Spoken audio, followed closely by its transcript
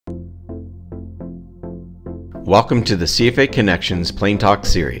Welcome to the CFA Connections Plain Talk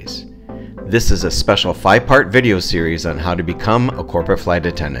series. This is a special 5-part video series on how to become a corporate flight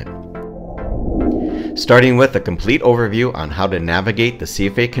attendant. Starting with a complete overview on how to navigate the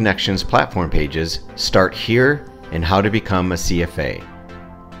CFA Connections platform pages, start here, and how to become a CFA.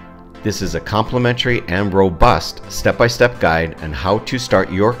 This is a complimentary and robust step-by-step guide on how to start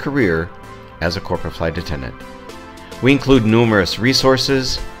your career as a corporate flight attendant. We include numerous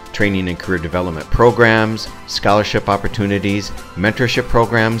resources, training and career development programs, scholarship opportunities, mentorship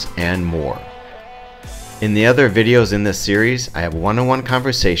programs, and more. In the other videos in this series, I have one-on-one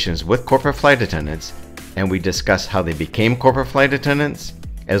conversations with corporate flight attendants, and we discuss how they became corporate flight attendants,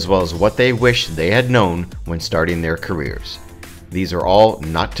 as well as what they wish they had known when starting their careers. These are all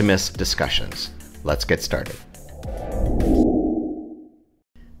not to miss discussions. Let's get started.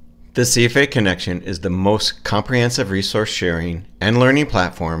 The CFA Connection is the most comprehensive resource sharing and learning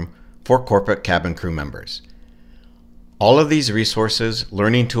platform for corporate cabin crew members. All of these resources,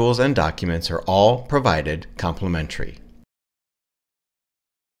 learning tools, and documents are all provided complimentary.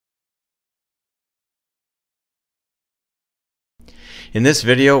 In this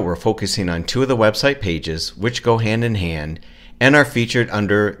video, we're focusing on 2 of the website pages which go hand in hand and are featured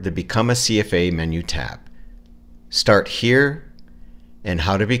under the Become a CFA menu tab. Start here and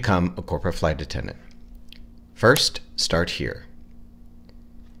how to become a corporate flight attendant. First, start here.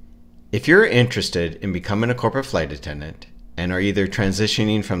 If you're interested in becoming a corporate flight attendant and are either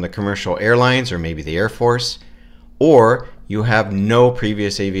transitioning from the commercial airlines or maybe the Air Force, or you have no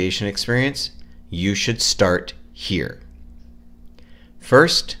previous aviation experience, you should start here.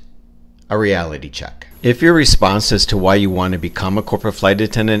 First, a reality check. If your response as to why you want to become a corporate flight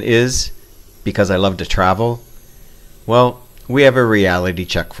attendant is because I love to travel, well, we have a reality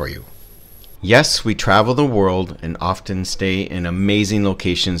check for you. Yes, we travel the world and often stay in amazing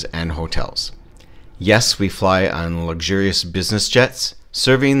locations and hotels. Yes, we fly on luxurious business jets,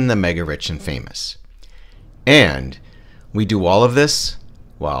 serving the mega rich and famous. And we do all of this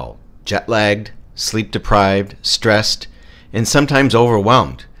while jet-lagged, sleep-deprived, stressed, and sometimes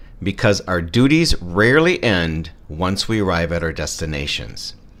overwhelmed because our duties rarely end once we arrive at our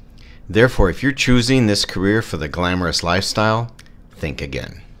destinations. Therefore, if you're choosing this career for the glamorous lifestyle, think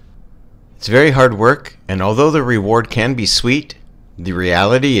again. It's very hard work, and although the reward can be sweet, the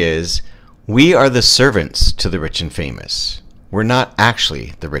reality is we are the servants to the rich and famous. We're not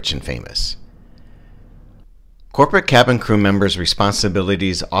actually the rich and famous. Corporate cabin crew members'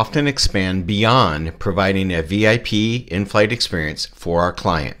 responsibilities often expand beyond providing a VIP in-flight experience for our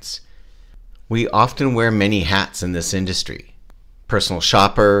clients. We often wear many hats in this industry. Personal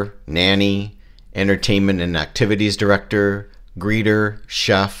shopper, nanny, entertainment and activities director, greeter,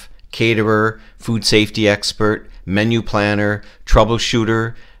 chef, caterer, food safety expert, menu planner,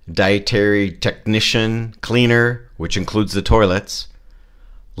 troubleshooter, dietary technician, cleaner, which includes the toilets,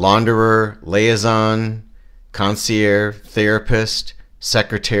 launderer, liaison, concierge, therapist,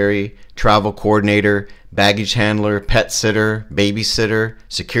 secretary, travel coordinator, baggage handler, pet sitter, babysitter,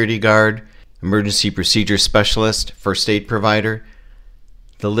 security guard, emergency procedure specialist, first aid provider.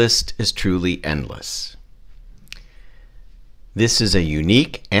 The list is truly endless. This is a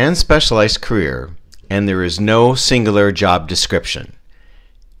unique and specialized career, and there is no singular job description.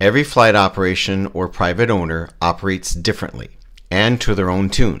 Every flight operation or private owner operates differently and to their own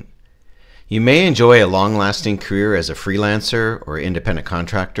tune. You may enjoy a long-lasting career as a freelancer or independent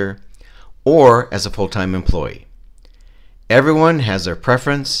contractor, or as a full-time employee. Everyone has their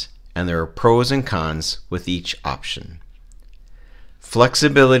preference, and there are pros and cons with each option.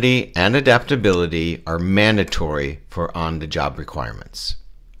 Flexibility and adaptability are mandatory for on-the-job requirements.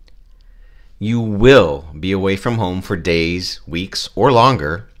 You will be away from home for days, weeks, or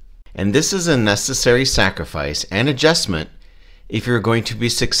longer, and this is a necessary sacrifice and adjustment if you're going to be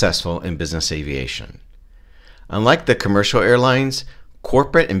successful in business aviation. Unlike the commercial airlines,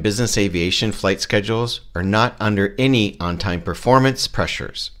 corporate and business aviation flight schedules are not under any on-time performance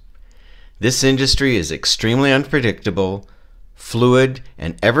pressures. This industry is extremely unpredictable, fluid,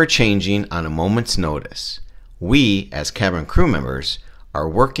 and ever-changing on a moment's notice. We, as cabin crew members, are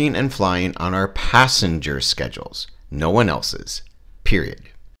working and flying on our passengers' schedules, no one else's, period.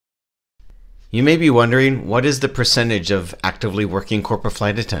 You may be wondering, what is the percentage of actively working corporate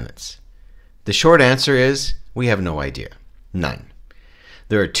flight attendants? The short answer is, we have no idea. None.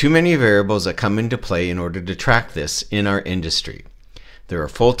 There are too many variables that come into play in order to track this in our industry. There are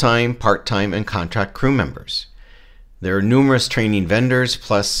full-time, part-time, and contract crew members. There are numerous training vendors,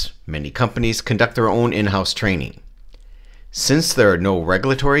 plus many companies conduct their own in-house training. Since there are no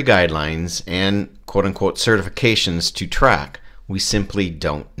regulatory guidelines and quote-unquote certifications to track, we simply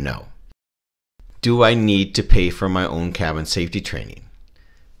don't know. Do I need to pay for my own cabin safety training?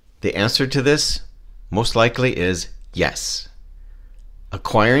 The answer to this most likely is yes.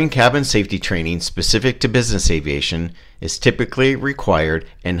 Acquiring cabin safety training specific to business aviation is typically required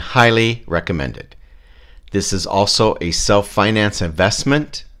and highly recommended. This is also a self-finance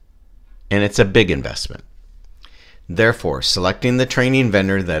investment, and it's a big investment. Therefore, selecting the training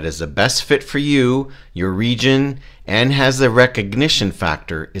vendor that is the best fit for you, your region, and has the recognition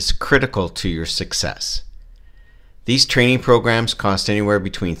factor is critical to your success. These training programs cost anywhere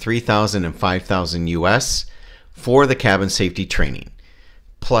between $3,000 and $5,000 US for the cabin safety training,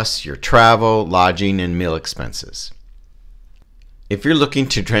 plus your travel, lodging, and meal expenses. If you're looking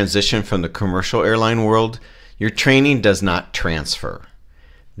to transition from the commercial airline world, your training does not transfer.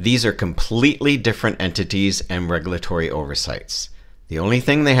 These are completely different entities and regulatory oversights. The only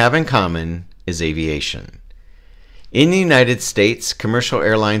thing they have in common is aviation. In the United States, commercial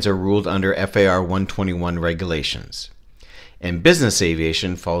airlines are ruled under FAR 121 regulations, and business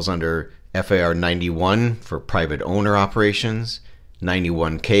aviation falls under FAR 91 for private owner operations,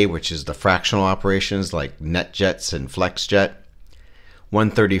 91K, which is the fractional operations like NetJets and FlexJet,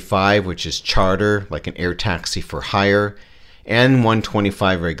 135, which is charter, like an air taxi for hire, and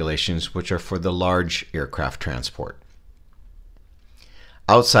 125 regulations, which are for the large aircraft transport.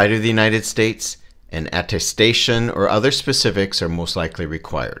 Outside of the United States, an attestation or other specifics are most likely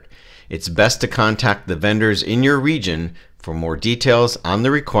required. It's best to contact the vendors in your region for more details on the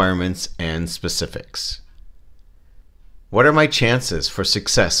requirements and specifics. What are my chances for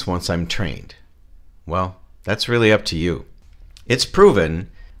success once I'm trained? Well, that's really up to you. It's proven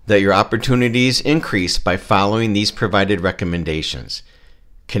that your opportunities increase by following these provided recommendations,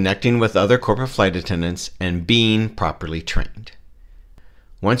 connecting with other corporate flight attendants, and being properly trained.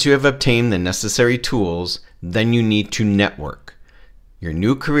 Once you have obtained the necessary tools, then you need to network. Your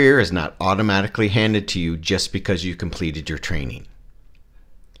new career is not automatically handed to you just because you completed your training.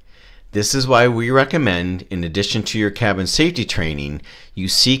 This is why we recommend, in addition to your cabin safety training, you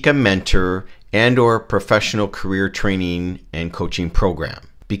seek a mentor and/or professional career training and coaching program,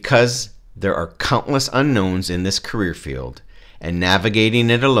 because there are countless unknowns in this career field, and navigating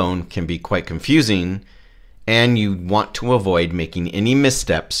it alone can be quite confusing, and you want to avoid making any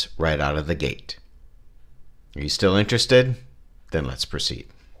missteps right out of the gate. Are you still interested? Then let's proceed.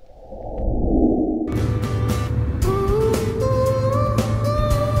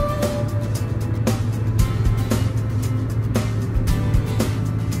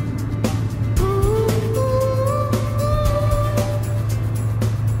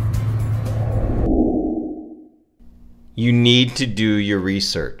 You need to do your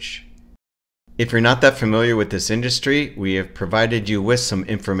research. If you're not that familiar with this industry, we have provided you with some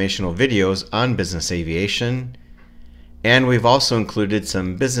informational videos on business aviation, and we've also included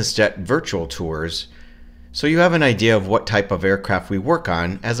some business jet virtual tours so you have an idea of what type of aircraft we work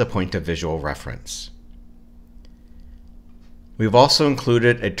on as a point of visual reference. We've also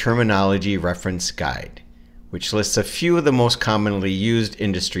included a terminology reference guide, which lists a few of the most commonly used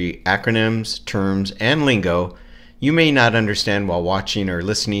industry acronyms, terms, and lingo you may not understand while watching or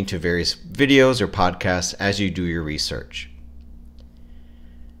listening to various videos or podcasts as you do your research.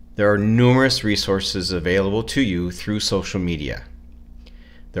 There are numerous resources available to you through social media.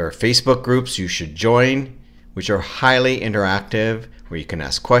 There are Facebook groups you should join, which are highly interactive, where you can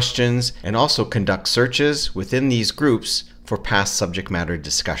ask questions and also conduct searches within these groups for past subject matter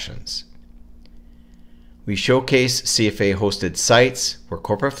discussions. We showcase CFA-hosted sites where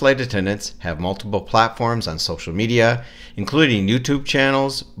corporate flight attendants have multiple platforms on social media, including YouTube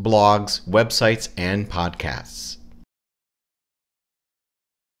channels, blogs, websites, and podcasts.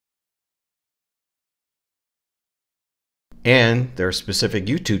 And there are specific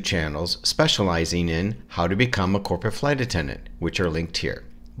YouTube channels specializing in how to become a corporate flight attendant, which are linked here.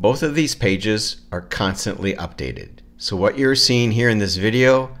 Both of these pages are constantly updated. So what you're seeing here in this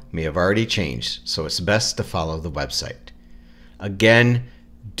video may have already changed, so it's best to follow the website. Again,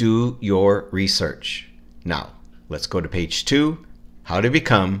 do your research. Now, let's go to page 2, How to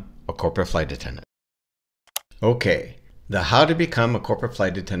Become a Corporate Flight Attendant. Okay, the How to Become a Corporate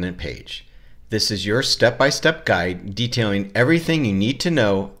Flight Attendant page. This is your step-by-step guide detailing everything you need to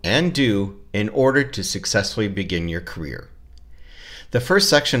know and do in order to successfully begin your career. The first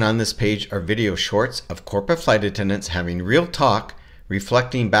section on this page are video shorts of corporate flight attendants having real talk,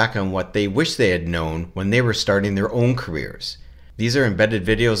 reflecting back on what they wish they had known when they were starting their own careers. These are embedded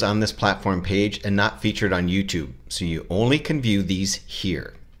videos on this platform page and not featured on YouTube, so you only can view these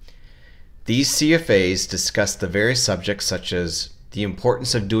here. These CFAs discuss the various subjects such as the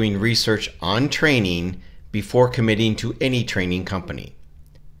importance of doing research on training before committing to any training company,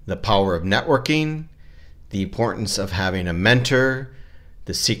 the power of networking, the importance of having a mentor,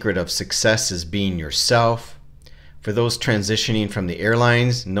 the secret of success is being yourself. For those transitioning from the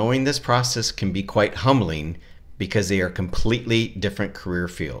airlines, knowing this process can be quite humbling because they are completely different career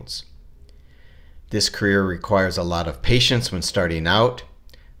fields. This career requires a lot of patience when starting out.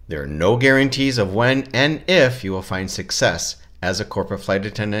 There are no guarantees of when and if you will find success as a corporate flight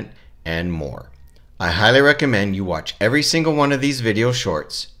attendant, and more. I highly recommend you watch every single one of these video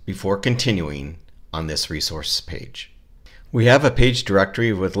shorts before continuing on this resource page. We have a page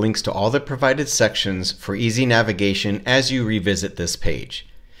directory with links to all the provided sections for easy navigation as you revisit this page.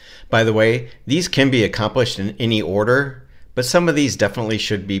 By the way, these can be accomplished in any order, but some of these definitely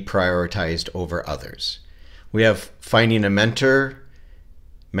should be prioritized over others. We have finding a mentor,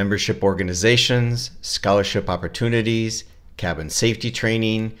 membership organizations, scholarship opportunities, cabin safety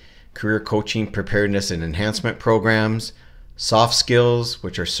training, career coaching, preparedness and enhancement programs, soft skills,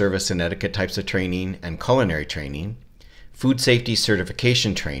 which are service and etiquette types of training, and culinary training, food safety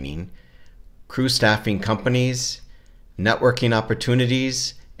certification training, crew staffing companies, networking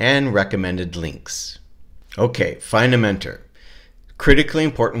opportunities, and recommended links. Okay, find a mentor. Critically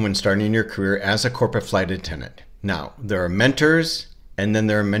important when starting your career as a corporate flight attendant. Now, there are mentors and then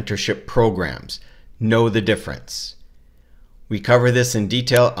there are mentorship programs. Know the difference. We cover this in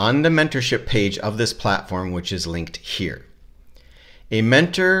detail on the mentorship page of this platform, which is linked here. A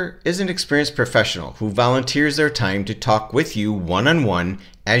mentor is an experienced professional who volunteers their time to talk with you one-on-one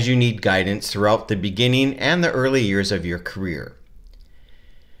as you need guidance throughout the beginning and the early years of your career.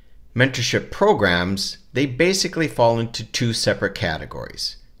 Mentorship programs, they basically fall into two separate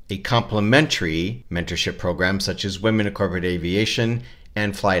categories. A complementary mentorship program such as Women in Corporate Aviation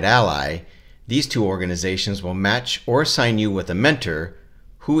and Flight Ally, these two organizations will match or assign you with a mentor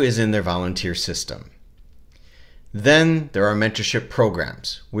who is in their volunteer system. Then there are mentorship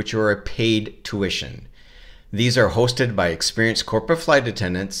programs, which are a paid tuition. These are hosted by experienced corporate flight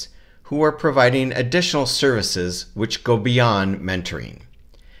attendants who are providing additional services which go beyond mentoring.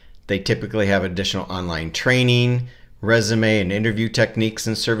 They typically have additional online training, resume and interview techniques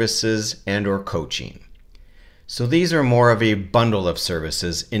and services, and/or coaching. So these are more of a bundle of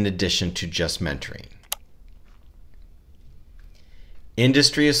services in addition to just mentoring.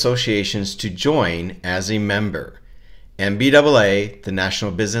 Industry associations to join as a member. NBAA, the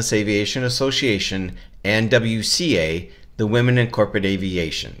National Business Aviation Association, and WCA, the Women in Corporate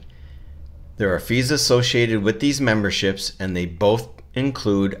Aviation. There are fees associated with these memberships, and they both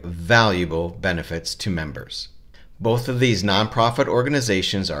include valuable benefits to members. Both of these nonprofit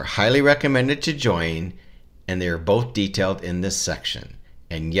organizations are highly recommended to join, and they are both detailed in this section.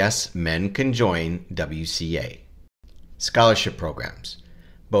 And yes, men can join WCA. Scholarship programs.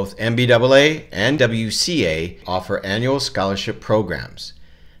 Both NBAA and WCA offer annual scholarship programs.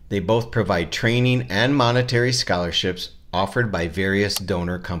 They both provide training and monetary scholarships offered by various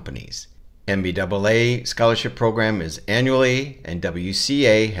donor companies. NBAA scholarship program is annually, and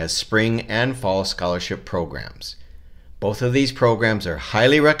WCA has spring and fall scholarship programs. Both of these programs are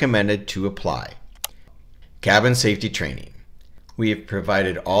highly recommended to apply. Cabin safety training. We have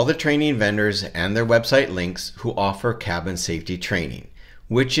provided all the training vendors and their website links who offer cabin safety training,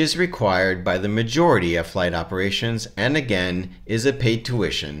 which is required by the majority of flight operations and again is a paid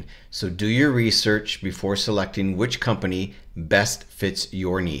tuition, so do your research before selecting which company best fits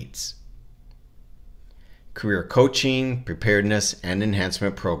your needs. Career coaching, preparedness, and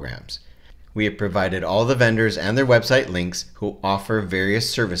enhancement programs. We have provided all the vendors and their website links who offer various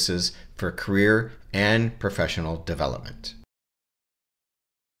services for career and professional development.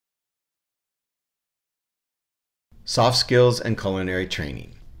 Soft skills and culinary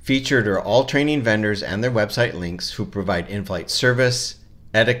training. Featured are all training vendors and their website links who provide in-flight service,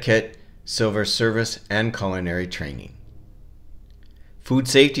 etiquette, silver service, and culinary training. Food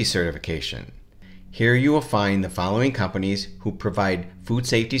safety certification. Here you will find the following companies who provide food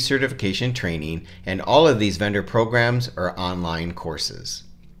safety certification training, and all of these vendor programs are online courses.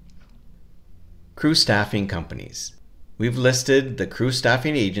 Crew staffing companies. We've listed the crew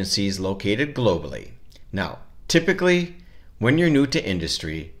staffing agencies located globally. Now, typically, when you're new to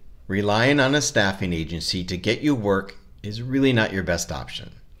industry, relying on a staffing agency to get you work is really not your best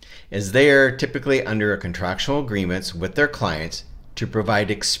option, as they are typically under contractual agreements with their clients to provide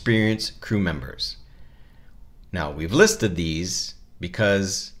experienced crew members. Now, we've listed these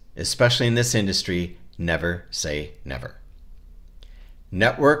because, especially in this industry, never say never.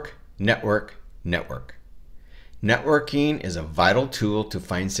 Network, network, network. Networking is a vital tool to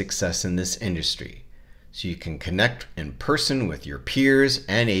find success in this industry, so you can connect in person with your peers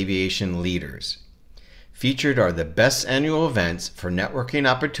and aviation leaders. Featured are the best annual events for networking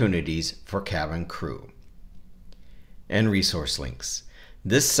opportunities for cabin crew. And resource links.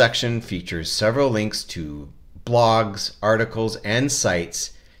 This section features several links to blogs, articles, and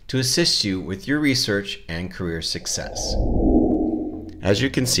sites to assist you with your research and career success. As you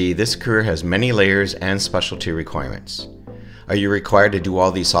can see, this career has many layers and specialty requirements. Are you required to do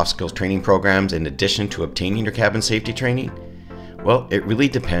all these soft skills training programs in addition to obtaining your cabin safety training? Well, it really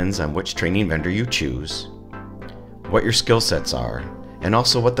depends on which training vendor you choose, what your skill sets are, and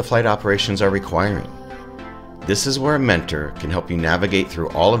also what the flight operations are requiring. This is where a mentor can help you navigate through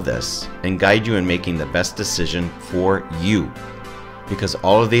all of this and guide you in making the best decision for you, because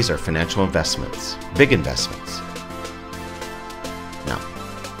all of these are financial investments, big investments. Now,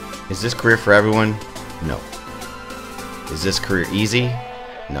 is this career for everyone? No. Is this career easy?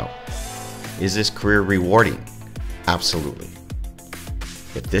 No. Is this career rewarding? Absolutely.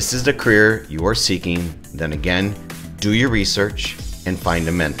 If this is the career you are seeking, then again, do your research and find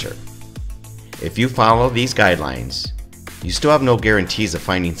a mentor. If you follow these guidelines, you still have no guarantees of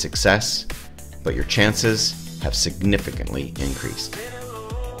finding success, but your chances have significantly increased.